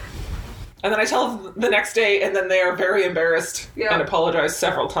 And then I tell them the next day, and then they are very embarrassed and apologize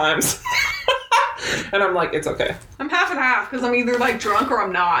several times. And I'm like, it's okay. I'm half and half because I'm either like drunk or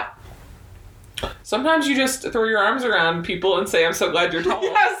I'm not. Sometimes you just throw your arms around people and say, I'm so glad you're tall.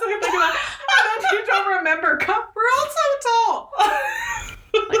 Yes, like that. And then you don't remember. We're all so tall.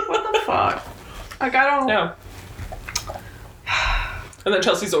 Like, what the fuck? Like, I don't... Yeah. And then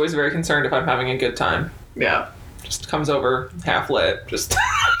Chelsea's always very concerned if I'm having a good time. Yeah. Just comes over, half lit, just...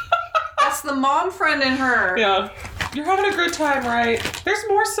 That's the mom friend in her. Yeah. You're having a good time, right? There's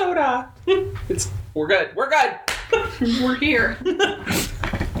more soda. We're good. We're good. We're here.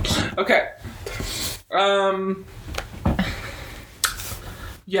 Okay.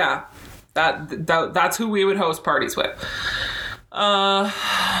 Yeah. That's who we would host parties with. Not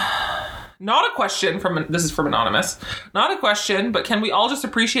a question this is from Anonymous. Not a question, but can we all just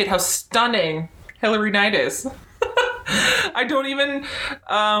appreciate how stunning Hillary Knight is? I don't even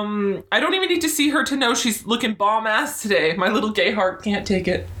need to see her to know she's looking bomb ass today. My little gay heart can't take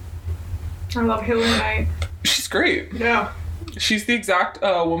it. I love Hillary Knight. She's great. Yeah. She's the exact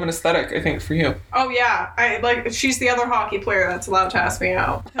woman aesthetic, I think, for you. Oh, yeah. She's the other hockey player that's allowed to ask me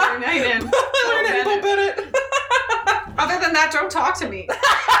out. Hillary Knight and Hillary Bennett. Other than that, don't talk to me.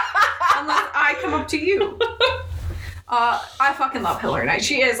 Unless I come up to you. I fucking love Hillary Knight.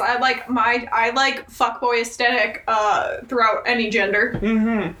 She is. I like fuckboy aesthetic throughout any gender.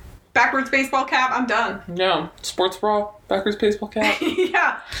 Mm-hmm. Backwards baseball cap, I'm done. Yeah. Sports bra, backwards baseball cap.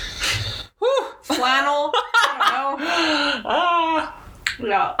 Yeah. flannel. I don't know.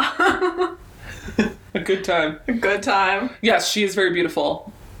 Yeah. A good time. A good time. Yes, she is very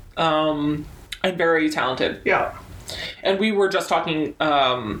beautiful. And very talented. Yeah. And we were just talking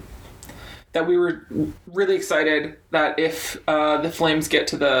that we were really excited that if the Flames get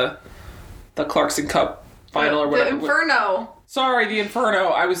to the Clarkson Cup final or whatever. The Inferno. Sorry, the Inferno.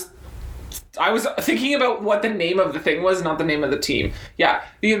 I was thinking about what the name of the thing was, not the name of the team. Yeah,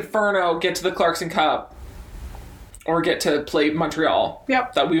 the Inferno get to the Clarkson Cup or get to play Montreal.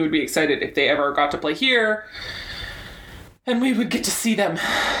 Yep. That we would be excited if they ever got to play here. And we would get to see them.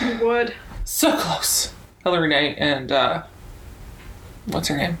 We would. So close. Hillary Knight and, what's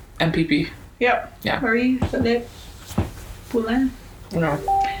her name? MPP. Yep. Yeah. Marie Philippe Poulin. No.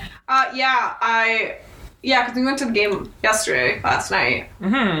 Because we went to the game last night.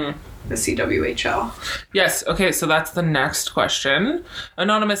 Mm-hmm. The CWHL. Yes, okay, so that's the next question.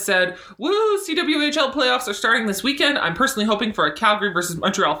 Anonymous said, woo, CWHL playoffs are starting this weekend. I'm personally hoping for a Calgary versus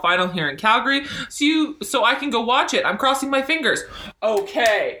Montreal final here in Calgary, so I can go watch it. I'm crossing my fingers.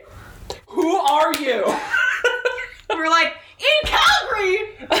 Okay. Who are you? We're like, in Calgary!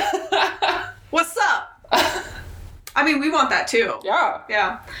 What's up? I mean, we want that too. Yeah.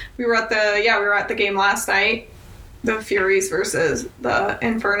 Yeah. We were at the game last night. The Furies versus the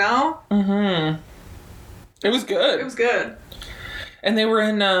Inferno. Mm-hmm. It was good. It was good. And they were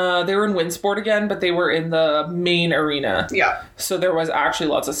in Winsport again, but they were in the main arena. Yeah. So there was actually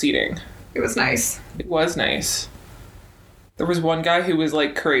lots of seating. It was nice. It was nice. There was one guy who was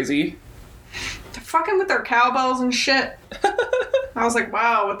like crazy. They're fucking with their cowbells and shit. I was like,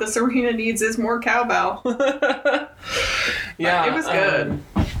 wow, what this arena needs is more cowbell. Yeah. But it was good.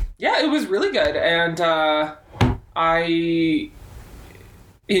 Yeah, it was really good. And I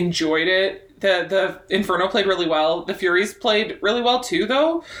enjoyed it. The Inferno played really well. The Furies played really well too,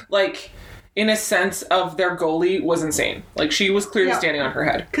 though. Like, in a sense of their goalie was insane. Like, she was clearly standing on her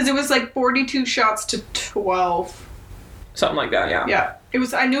head. Because it was like 42 shots to 12. Something like that, yeah. Yeah.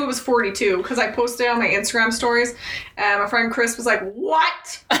 I knew it was 42 because I posted it on my Instagram stories and my friend Chris was like,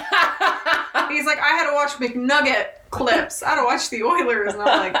 what? He's like, I had to watch McNugget clips. I had to watch the Oilers. And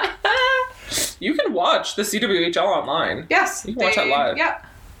I'm like... You can watch the CWHL online. Yes. You can watch that live. Yeah.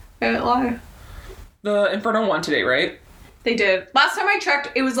 Live. The Inferno won today, right? They did. Last time I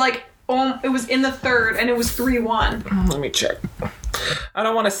checked, it was like, it was in the third and it was 3-1. Let me check. I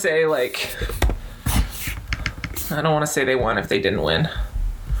don't want to say they won if they didn't win.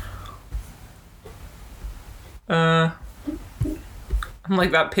 I'm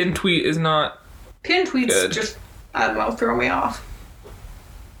like, that pinned tweet is not Pinned tweets good. just, I don't know, throw me off.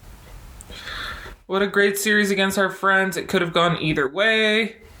 What a great series against our friends. It could have gone either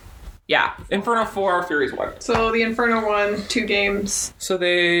way. Yeah. Inferno 4, Furies 1. So the Inferno won 2 games. So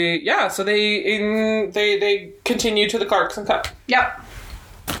they continue to the Clarkson Cup. Yep.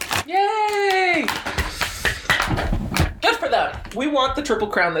 Yay! Good for them. We want the Triple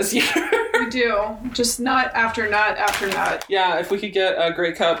Crown this year. We do. Just nut after nut after nut. Yeah, if we could get a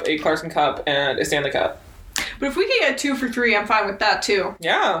Grey Cup, a Clarkson Cup, and a Stanley Cup. But if we could get 2 for 3, I'm fine with that too.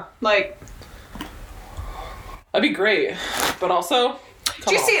 Yeah. Like... That'd be great. But also...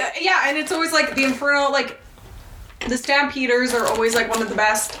 Do you see... Yeah, and it's always like the Inferno, like... The Stampeders are always like one of the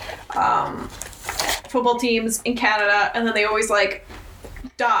best football teams in Canada. And then they always like...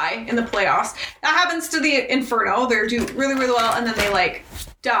 die in the playoffs. That happens to the Inferno. They do really, really well, and then they, like,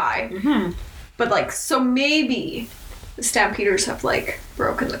 die. Mm-hmm. But, like, so maybe the Stampeders have, like,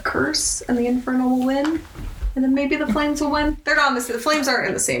 broken the curse, and the Inferno will win, and then maybe the Flames will win. They're not the Flames aren't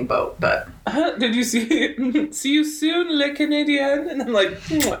in the same boat, but... Did you see you soon, Le Canadien? And I'm like...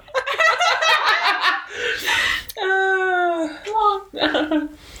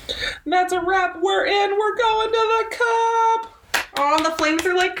 That's a wrap. We're in. We're going to the Cup. Oh, and the Flames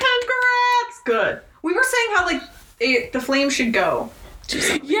are like, congrats! Good. We were saying how, like, the Flames should go.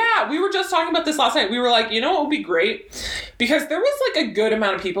 Yeah, we were just talking about this last night. We were like, you know what would be great? Because there was, like, a good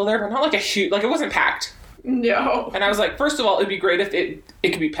amount of people there, but not, like, a huge... Like, it wasn't packed. No. And I was like, first of all, it'd be great if it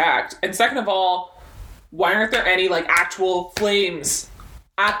could be packed. And second of all, why aren't there any, like, actual Flames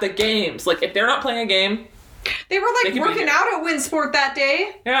at the games? Like, if they're not playing a game... They were, like, working out at Winsport that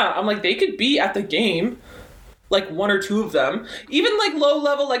day. Yeah, I'm like, they could be at the game... Like, 1 or 2 of them. Even, like, low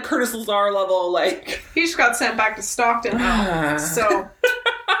level, like, Curtis Lazar level, like... He just got sent back to Stockton now, so...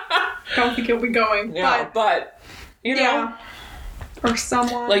 Don't think he'll be going. Yeah, but you know... Yeah. Or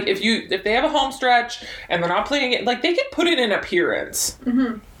someone... Like, if they have a home stretch, and they're not playing it, like, they could put in an appearance.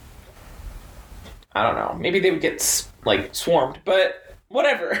 Mm-hmm. I don't know. Maybe they would get, like, swarmed, but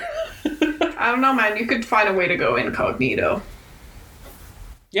whatever. I don't know, man. You could find a way to go incognito.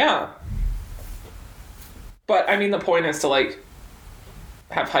 Yeah. But, I mean, the point is to, like,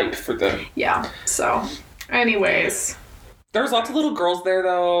 have hype for the... Yeah, so... Anyways. There was lots of little girls there,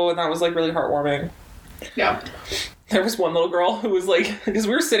 though, and that was, like, really heartwarming. Yeah. There was one little girl who was, like... Because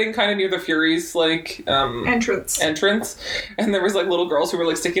we were sitting kind of near the Furies, like... entrance. And there was, like, little girls who were,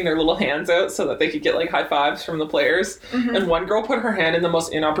 like, sticking their little hands out so that they could get, like, high fives from the players. Mm-hmm. And one girl put her hand in the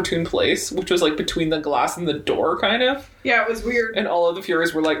most inopportune place, which was, like, between the glass and the door, kind of. Yeah, it was weird. And all of the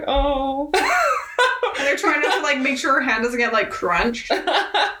Furies were like, oh... And they're trying not to, like, make sure her hand doesn't get, like, crunched. It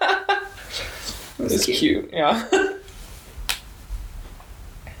was cute. Yeah.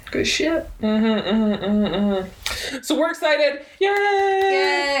 Good shit. So we're excited.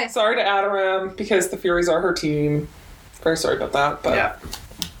 Yay! Sorry to Adoram, because the Furies are her team. Very sorry about that, but... Yeah.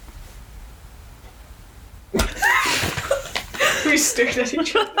 We stared at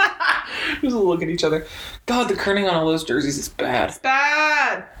each other. Just look at each other. God, the kerning on all those jerseys is bad. It's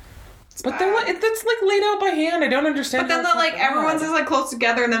bad. But they're like, it's like laid out by hand. I don't understand. But then like everyone's just like close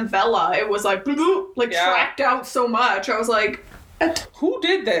together, and then Vela, it was like tracked out so much. I was like, who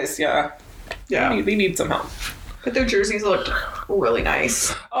did this? Yeah. They need some help. But their jerseys looked really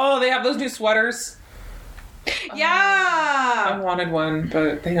nice. Oh, they have those new sweaters. Yeah. I wanted one,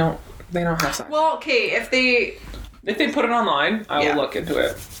 but they don't have some. Well, okay, if they put it online, I will look into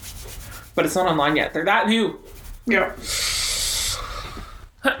it. But it's not online yet. They're that new. Yeah.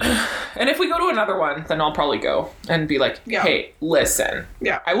 And if we go to another one, then I'll probably go and be like, hey, listen.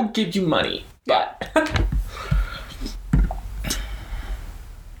 Yeah. I will give you money, but...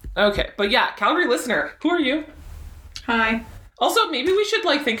 Okay, but yeah, Calgary listener, who are you? Hi. Also, maybe we should,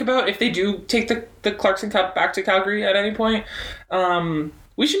 like, think about if they do take the Clarkson Cup back to Calgary at any point.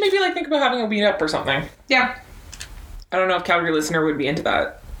 We should maybe, like, think about having a meet-up or something. Yeah. I don't know if Calgary listener would be into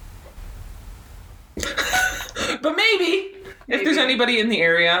that. But maybe. If there's anybody in the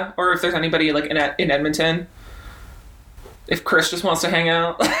area, or if there's anybody, like, in Edmonton. If Chris just wants to hang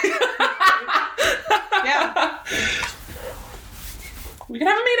out. Yeah. We can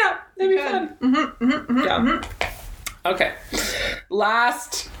have a meetup. That'd be fun. Yeah. Okay.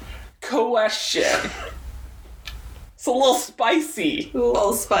 Last question. It's a little spicy.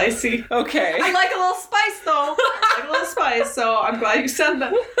 Okay. I like a little spice, though. I like a little spice, so I'm glad you said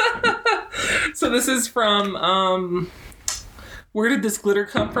that. So this is from, where did this glitter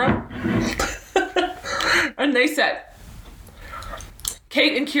come from? And they said,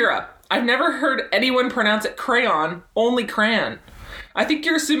 Kate and Kyra, I've never heard anyone pronounce it crayon, only crayon. I think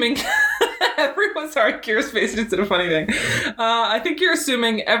you're assuming sorry, Kyra's face just did a funny thing. I think you're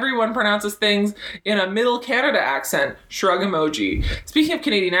assuming everyone pronounces things in a middle Canada accent. Shrug emoji. Speaking of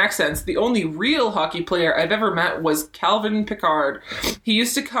Canadian accents, the only real hockey player I've ever met was Calvin Pickard. He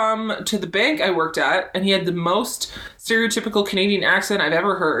used to come to the bank I worked at, and he had the most stereotypical Canadian accent I've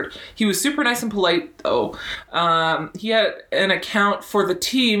ever heard. He was super nice and polite, though. He had an account for the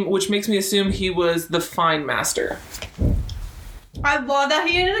team, which makes me assume he was the fine master. I love that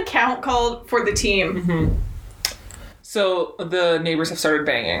he had an account called for the team. Mm-hmm. So the neighbors have started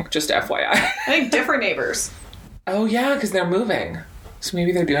banging, just FYI. I think different neighbors. Oh yeah, because they're moving. So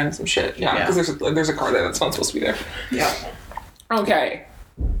maybe they're doing some shit. Yeah, because there's a car there that's not supposed to be there. Yeah. Okay.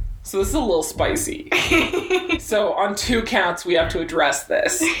 So this is a little spicy. So on 2 counts, we have to address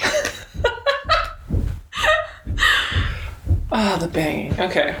this. The banging.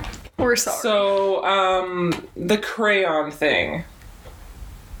 Okay. We're sorry. So, the crayon thing.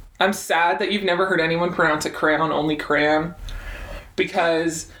 I'm sad that you've never heard anyone pronounce it crayon, only crayon.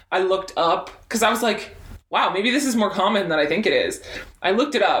 Because I looked up, because I was like, wow, maybe this is more common than I think it is. I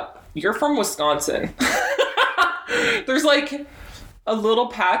looked it up. You're from Wisconsin. There's like a little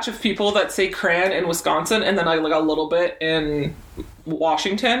patch of people that say crayon in Wisconsin, and then like a little bit in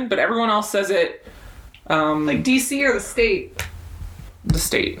Washington, but everyone else says it... like DC or the state? The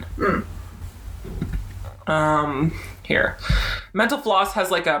state. Here. Mental Floss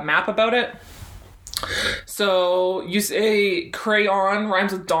has like a map about it. So you say crayon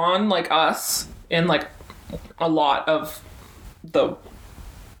rhymes with dawn, like us, in like a lot of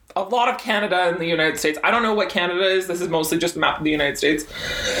Canada and the United States. I don't know what Canada is. This is mostly just a map of the United States.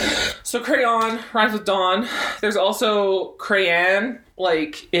 So crayon rhymes with dawn. There's also crayon,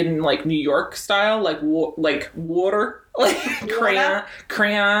 like in like New York style, like water. Like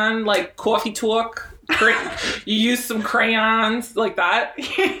crayon, like coffee talk. You use some crayons like that.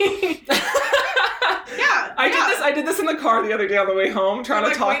 Yeah. I did this in the car the other day on the way home,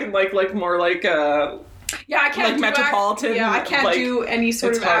 trying to talk in like more like I can't like do metropolitan. I can't like, do any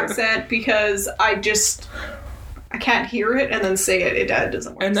sort of accent because I can't hear it and then say it. It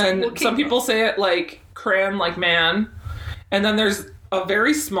doesn't work. And then some people say it like crayon, like man. And then there's a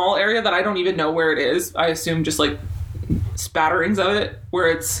very small area that I don't even know where it is. I assume just like spatterings of it, where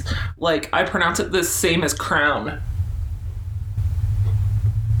it's like, I pronounce it the same as crown.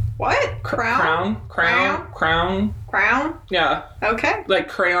 What? Crown? Crown. Yeah. Okay. Like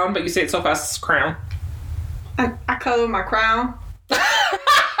crayon, but you say it so fast, it's crown. I color my crown.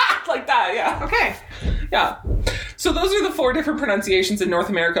 Like that, yeah. Okay. Yeah. So those are the 4 different pronunciations in North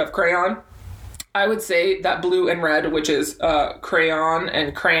America of crayon. I would say that blue and red, which is crayon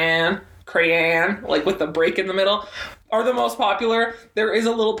and crayon, like with the break in the middle, are the most popular. There is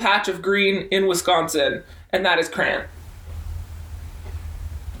a little patch of green in Wisconsin, and that is crayon.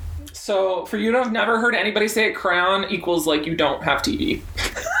 So for you to have never heard anybody say it crayon equals like you don't have TV.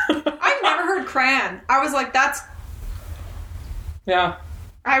 I've never heard crayon. I was like, that's... Yeah.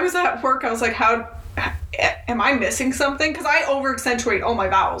 I was at work, I was like, how... Am I missing something? Because I over-accentuate all my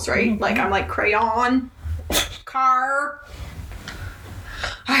vowels, right? Mm-hmm. Like, I'm like, crayon, car...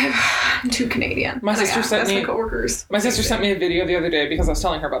 I'm too Canadian. My sister sent me... my coworkers. My sister sent me a video the other day because I was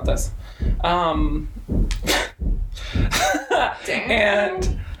telling her about this. Damn.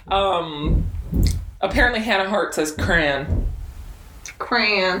 And apparently Hannah Hart says crayon.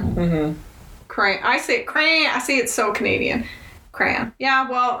 Crayon. Mm-hmm. Crayon. I say crayon. I say it's so Canadian. Crayon. Yeah,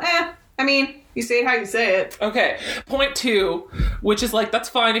 well, I mean, you say it how you say it. Okay. Point 2, which is like, that's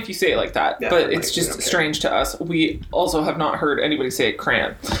fine if you say it like that, Yeah, but like, it's just strange to us. We also have not heard anybody say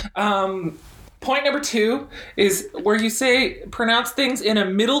crayon. Point number 2 is where you pronounce things in a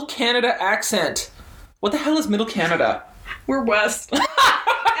Middle Canada accent. What the hell is Middle Canada? We're West. And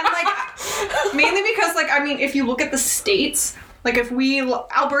like, mainly because like, I mean, if you look at the states, like if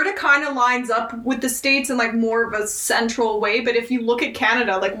Alberta kind of lines up with the states in like more of a central way, but if you look at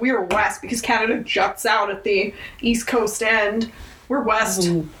Canada, like we're West because Canada juts out at the East Coast end. We're West.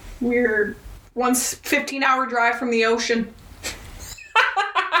 Ooh. We're 15-hour drive from the ocean.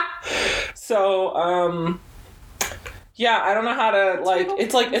 So, yeah, I don't know how to, like,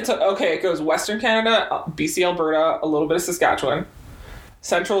 it goes Western Canada, BC, Alberta, a little bit of Saskatchewan.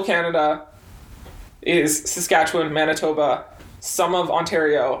 Central Canada is Saskatchewan, Manitoba, some of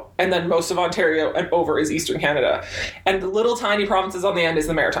Ontario, and then most of Ontario and over is Eastern Canada. And the little tiny provinces on the end is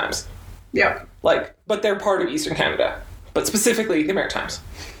the Maritimes. Yep. Like, but they're part of Eastern Canada. But specifically the Maritimes.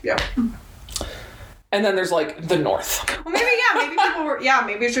 Yep. And then there's, like, the North. Well, maybe people were,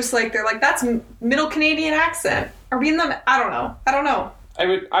 maybe it's just like, they're like, that's Middle Canadian accent. Are we in the, I don't know.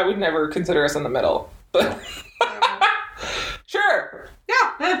 I would never consider us in the middle, but sure.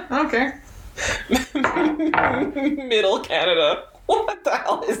 Yeah, I don't care. Middle Canada. What the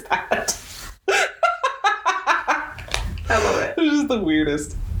hell is that? I love it. It's just the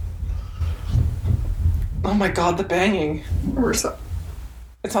weirdest. Oh my god, the banging.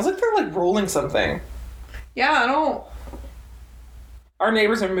 It sounds like they're like rolling something. Yeah, I don't. Our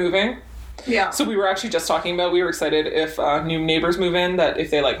neighbors are moving. Yeah. So we were actually just talking about, we were excited if new neighbors move in, that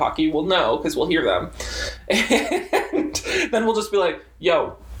if they like hockey, we'll know because we'll hear them. And then we'll just be like,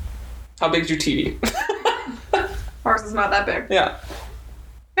 yo, how big's your TV? Ours is not that big. Yeah.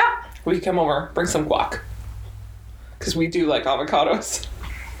 Yeah. We come over, bring some guac. Because we do like avocados.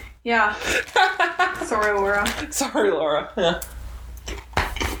 Yeah. Sorry, Laura. Sorry, Laura. Yeah.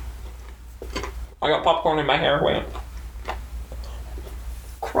 I got popcorn in my hair. Wait.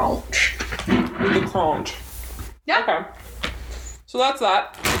 Crunch. With the crunch. Yeah. Okay. So that's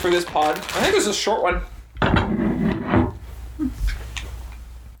that for this pod. I think this is a short one.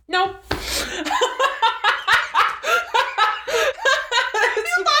 No. You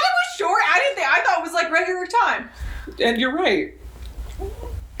thought it was short? I thought it was like regular time. And you're right.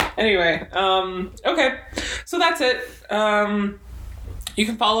 Anyway, okay. So that's it. You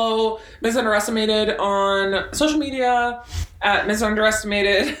can follow Ms. Underestimated on social media at Ms.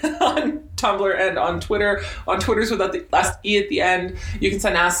 Underestimated on Tumblr and on Twitter. On Twitter's without the last E at the end. You can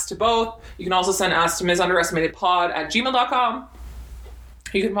send asks to both. You can also send asks to MsUnderestimatedPod@gmail.com.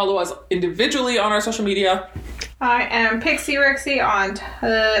 You can follow us individually on our social media. I am Pixie Rixie on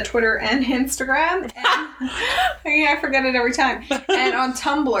Twitter and Instagram. And, I forget it every time. And on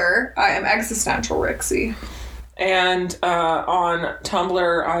Tumblr, I am Existential Rixie. And on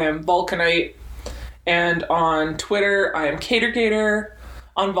Tumblr, I am Vulcanite. And on Twitter, I am Catergator.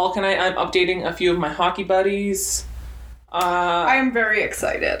 On Vulcanite, I'm updating a few of my hockey buddies. I am very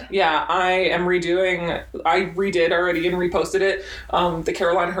excited. Yeah, I redid already and reposted it, the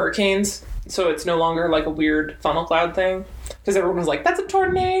Carolina Hurricanes. So it's no longer like a weird funnel cloud thing. Because everyone was like, that's a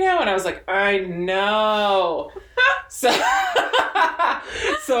tornado. And I was like, I know. So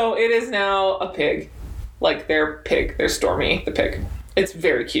it is now a pig. Like their pig. They're Stormy, the pig. It's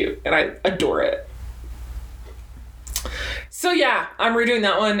very cute. And I adore it. So yeah, I'm redoing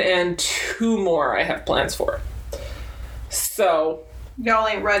that one and 2 more I have plans for. So Y'all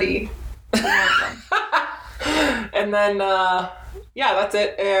ain't ready. and then yeah, that's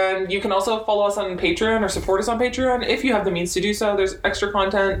it. And you can also follow us on Patreon or support us on Patreon if you have the means to do so. There's extra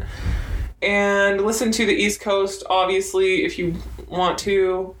content. And listen to the East Coast, obviously, if you want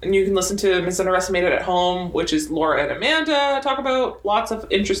to. And you can listen to Misunderestimated at Home, which is Laura and Amanda talk about lots of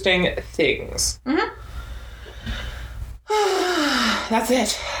interesting things. Mm-hmm. That's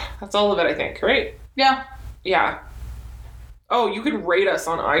it. That's all of it, I think, right? Yeah. Yeah. Oh, you can rate us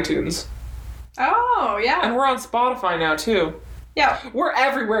on iTunes. Oh, yeah. And we're on Spotify now, too. Yeah. We're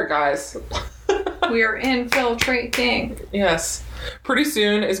everywhere, guys. We're infiltrating. Yes. Pretty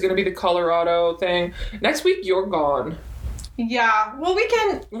soon is going to be the Colorado thing. Next week, you're gone. Yeah. Well, we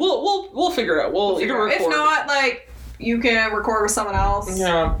can... We'll figure it out. We'll either record. If not, like, you can record with someone else.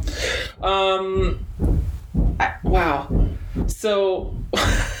 Yeah. Wow. So...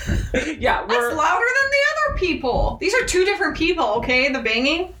 yeah, That's louder than the other people. These are 2 different people, okay? The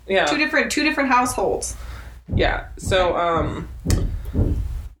banging? Yeah. Two different households. Yeah. So,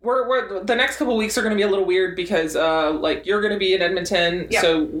 we're the next couple weeks are going to be a little weird because, like, you're going to be in Edmonton, yep.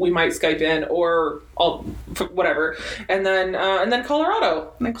 So we might Skype in or whatever. And then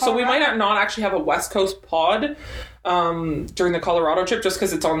Colorado. So we might not actually have a West Coast pod, during the Colorado trip just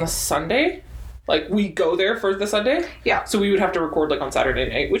because it's on the Sunday. Like, we go there for the Sunday. Yeah. So we would have to record, like, on Saturday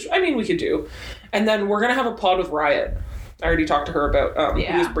night, which, I mean, we could do. And then we're going to have a pod with Riot. I already talked to her about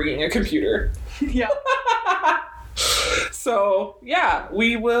who's bringing a computer. Yeah. So, yeah,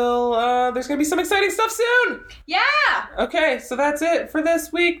 we will, there's going to be some exciting stuff soon. Yeah. Okay, so that's it for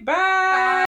this week. Bye. Bye.